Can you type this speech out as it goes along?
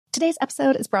Today's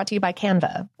episode is brought to you by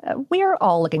Canva. We're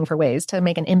all looking for ways to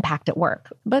make an impact at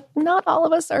work, but not all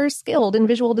of us are skilled in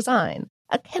visual design.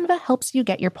 Canva helps you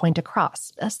get your point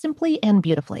across, simply and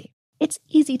beautifully. It's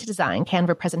easy to design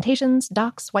Canva presentations,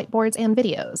 docs, whiteboards, and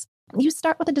videos. You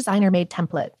start with a designer-made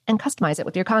template and customize it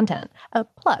with your content.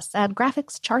 Plus, add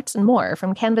graphics, charts, and more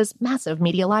from Canva's massive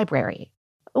media library.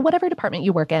 Whatever department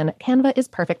you work in, Canva is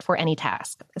perfect for any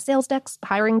task. Sales decks,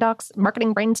 hiring docs,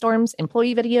 marketing brainstorms,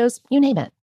 employee videos, you name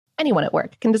it. Anyone at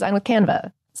work can design with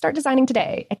Canva. Start designing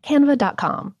today at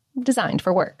canva.com. Designed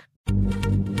for work.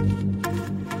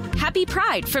 Happy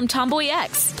Pride from Tomboy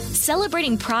X,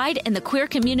 celebrating pride and the queer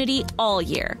community all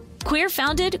year. Queer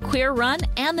founded, queer run,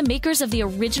 and the makers of the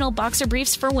original boxer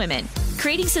briefs for women,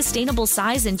 creating sustainable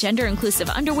size and gender inclusive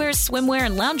underwear, swimwear,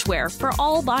 and loungewear for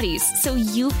all bodies so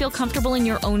you feel comfortable in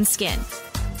your own skin.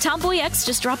 Tomboy X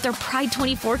just dropped their Pride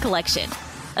 24 collection.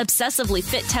 Obsessively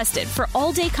fit tested for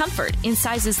all day comfort in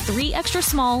sizes 3 extra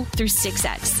small through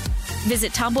 6X.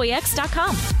 Visit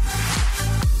tomboyx.com.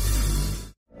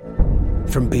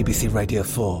 From BBC Radio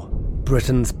 4,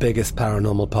 Britain's biggest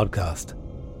paranormal podcast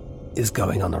is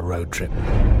going on a road trip.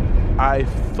 I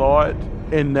thought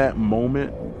in that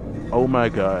moment, oh my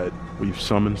God, we've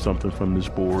summoned something from this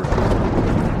board.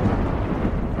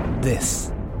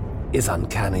 This is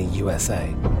Uncanny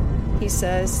USA. He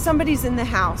says, somebody's in the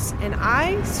house, and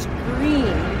I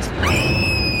screamed.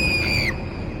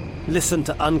 Listen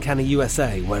to Uncanny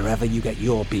USA wherever you get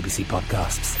your BBC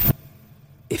podcasts,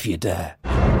 if you dare.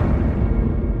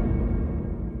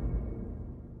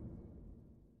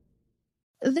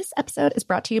 This episode is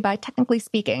brought to you by Technically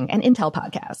Speaking, an Intel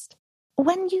podcast.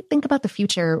 When you think about the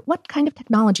future, what kind of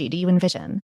technology do you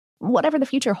envision? Whatever the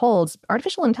future holds,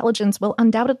 artificial intelligence will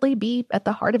undoubtedly be at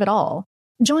the heart of it all.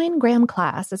 Join Graham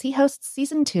Class as he hosts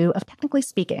Season 2 of Technically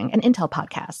Speaking, an Intel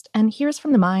podcast, and hears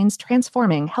from the minds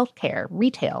transforming healthcare,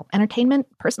 retail, entertainment,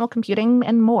 personal computing,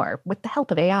 and more with the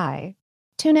help of AI.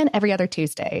 Tune in every other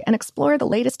Tuesday and explore the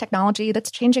latest technology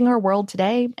that's changing our world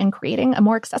today and creating a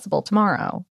more accessible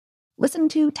tomorrow. Listen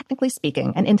to Technically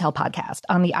Speaking, an Intel podcast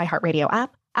on the iHeartRadio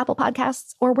app, Apple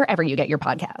Podcasts, or wherever you get your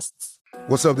podcasts.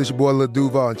 What's up, this your boy Lil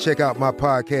Duval, and check out my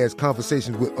podcast,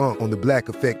 Conversations with Unc, on the Black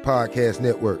Effect Podcast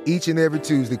Network. Each and every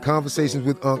Tuesday, Conversations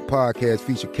with Unc podcast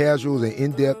feature casual and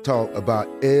in-depth talk about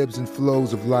ebbs and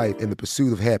flows of life and the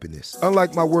pursuit of happiness.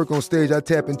 Unlike my work on stage, I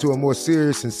tap into a more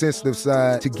serious and sensitive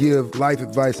side to give life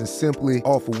advice and simply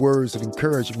offer words of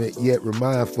encouragement, yet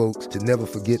remind folks to never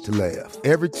forget to laugh.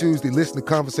 Every Tuesday, listen to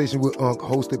Conversations with Unc,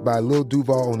 hosted by Lil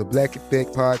Duval on the Black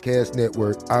Effect Podcast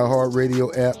Network,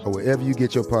 iHeartRadio app, or wherever you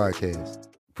get your podcasts.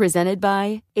 Presented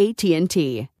by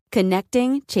AT&T.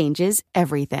 Connecting changes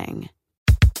everything.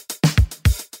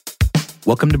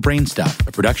 Welcome to Brainstuff,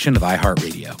 a production of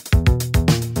iHeartRadio.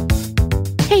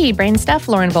 Hey, Brainstuff,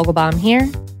 Lauren Vogelbaum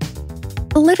here.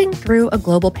 Living through a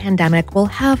global pandemic will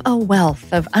have a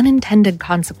wealth of unintended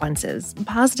consequences,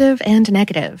 positive and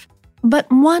negative. But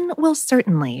one will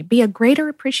certainly be a greater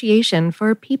appreciation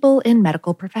for people in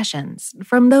medical professions,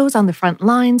 from those on the front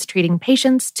lines treating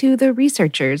patients to the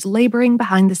researchers laboring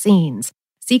behind the scenes,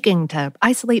 seeking to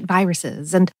isolate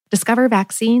viruses and discover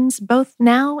vaccines both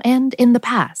now and in the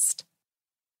past.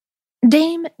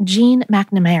 Dame Jean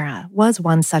McNamara was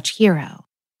one such hero.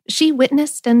 She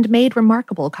witnessed and made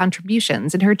remarkable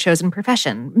contributions in her chosen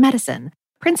profession, medicine,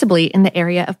 principally in the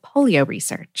area of polio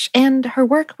research, and her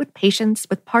work with patients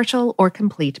with partial or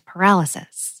complete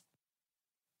paralysis.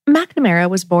 McNamara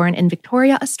was born in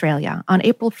Victoria, Australia on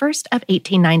April 1st of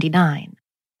 1899.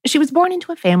 She was born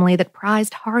into a family that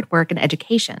prized hard work and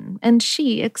education, and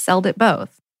she excelled at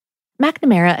both.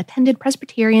 McNamara attended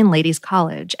Presbyterian Ladies'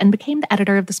 College and became the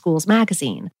editor of the school's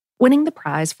magazine, winning the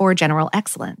prize for general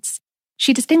excellence.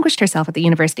 She distinguished herself at the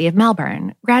University of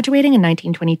Melbourne, graduating in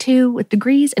 1922 with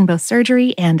degrees in both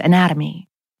surgery and anatomy.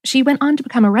 She went on to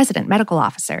become a resident medical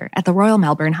officer at the Royal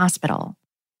Melbourne Hospital.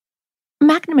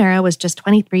 McNamara was just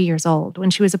 23 years old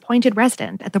when she was appointed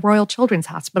resident at the Royal Children's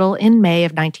Hospital in May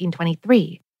of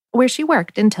 1923, where she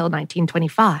worked until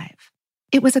 1925.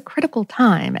 It was a critical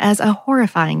time as a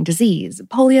horrifying disease,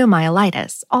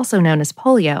 poliomyelitis, also known as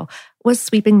polio, was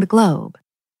sweeping the globe.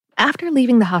 After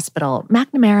leaving the hospital,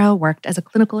 McNamara worked as a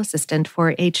clinical assistant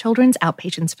for a children's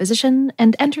outpatients physician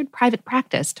and entered private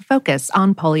practice to focus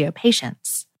on polio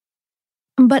patients.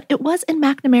 But it was in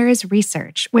McNamara's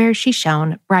research where she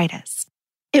shone brightest.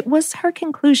 It was her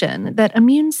conclusion that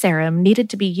immune serum needed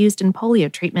to be used in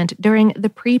polio treatment during the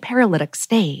pre-paralytic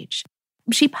stage.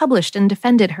 She published and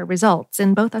defended her results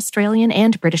in both Australian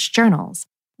and British journals,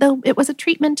 though it was a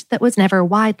treatment that was never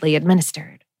widely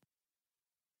administered.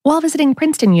 While visiting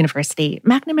Princeton University,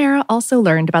 McNamara also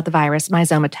learned about the virus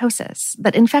myxomatosis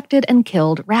that infected and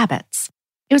killed rabbits.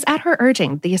 It was at her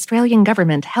urging the Australian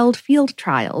government held field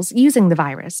trials using the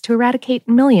virus to eradicate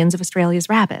millions of Australia's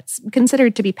rabbits,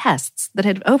 considered to be pests that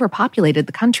had overpopulated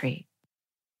the country.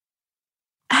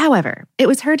 However, it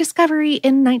was her discovery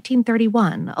in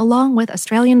 1931, along with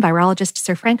Australian virologist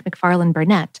Sir Frank McFarlane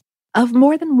Burnett, of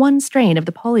more than one strain of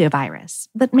the poliovirus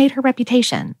that made her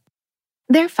reputation.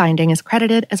 Their finding is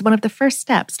credited as one of the first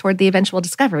steps toward the eventual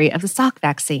discovery of the Salk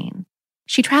vaccine.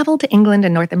 She traveled to England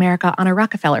and North America on a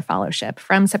Rockefeller Fellowship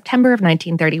from September of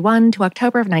 1931 to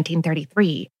October of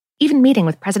 1933, even meeting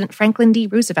with President Franklin D.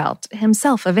 Roosevelt,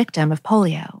 himself a victim of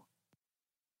polio.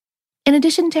 In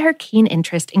addition to her keen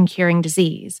interest in curing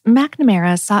disease,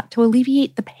 McNamara sought to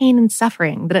alleviate the pain and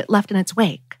suffering that it left in its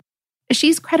wake.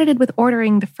 She's credited with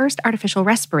ordering the first artificial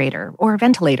respirator, or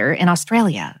ventilator, in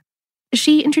Australia.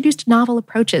 She introduced novel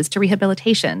approaches to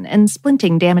rehabilitation and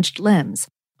splinting damaged limbs,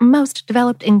 most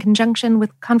developed in conjunction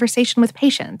with conversation with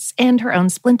patients and her own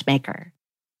splint maker.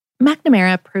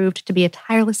 McNamara proved to be a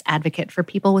tireless advocate for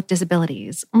people with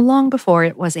disabilities long before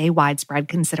it was a widespread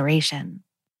consideration.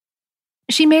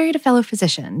 She married a fellow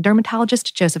physician,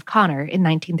 dermatologist Joseph Connor, in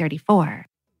 1934.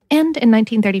 And in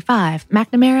 1935,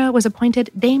 McNamara was appointed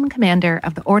Dame Commander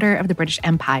of the Order of the British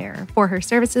Empire for her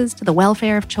services to the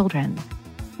welfare of children.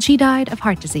 She died of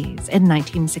heart disease in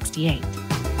 1968.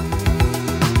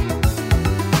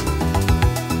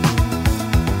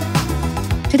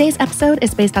 Today's episode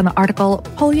is based on the article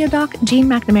Polio Doc Gene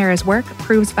McNamara's Work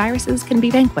Proves Viruses Can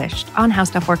Be Vanquished on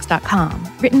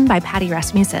HowStuffWorks.com, written by Patty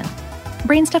Rasmussen.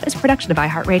 Brainstuff is a production of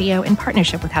iHeartRadio in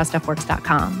partnership with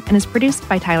HowStuffWorks.com and is produced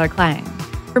by Tyler Klang.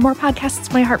 For more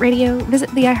podcasts from iHeartRadio, visit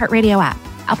the iHeartRadio app,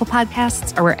 Apple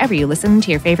Podcasts, or wherever you listen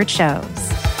to your favorite shows.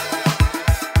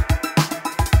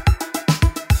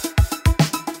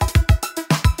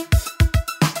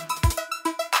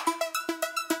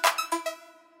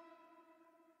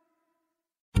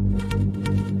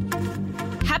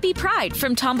 Happy Pride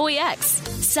from Tomboy X,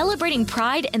 celebrating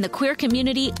pride and the queer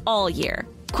community all year.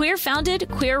 Queer founded,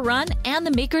 queer run, and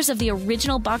the makers of the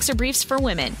original boxer briefs for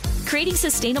women, creating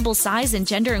sustainable size and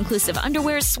gender inclusive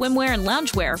underwear, swimwear, and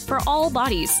loungewear for all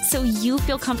bodies so you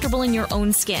feel comfortable in your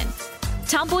own skin.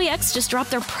 Tomboy X just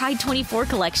dropped their Pride 24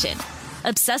 collection.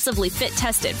 Obsessively fit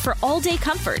tested for all day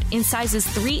comfort in sizes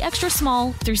 3 extra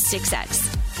small through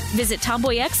 6X. Visit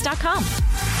tomboyx.com.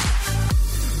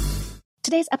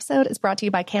 Today's episode is brought to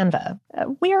you by Canva.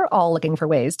 We're all looking for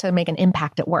ways to make an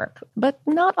impact at work, but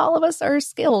not all of us are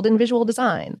skilled in visual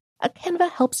design. Canva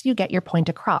helps you get your point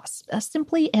across,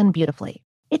 simply and beautifully.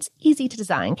 It's easy to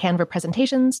design Canva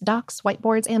presentations, docs,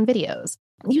 whiteboards, and videos.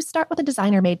 You start with a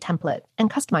designer-made template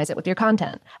and customize it with your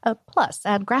content. Plus,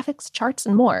 add graphics, charts,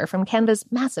 and more from Canva's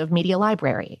massive media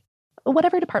library.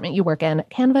 Whatever department you work in,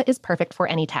 Canva is perfect for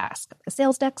any task.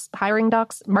 Sales decks, hiring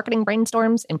docs, marketing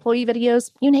brainstorms, employee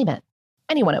videos, you name it.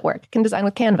 Anyone at work can design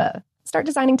with Canva. Start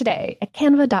designing today at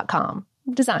canva.com.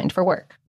 Designed for work.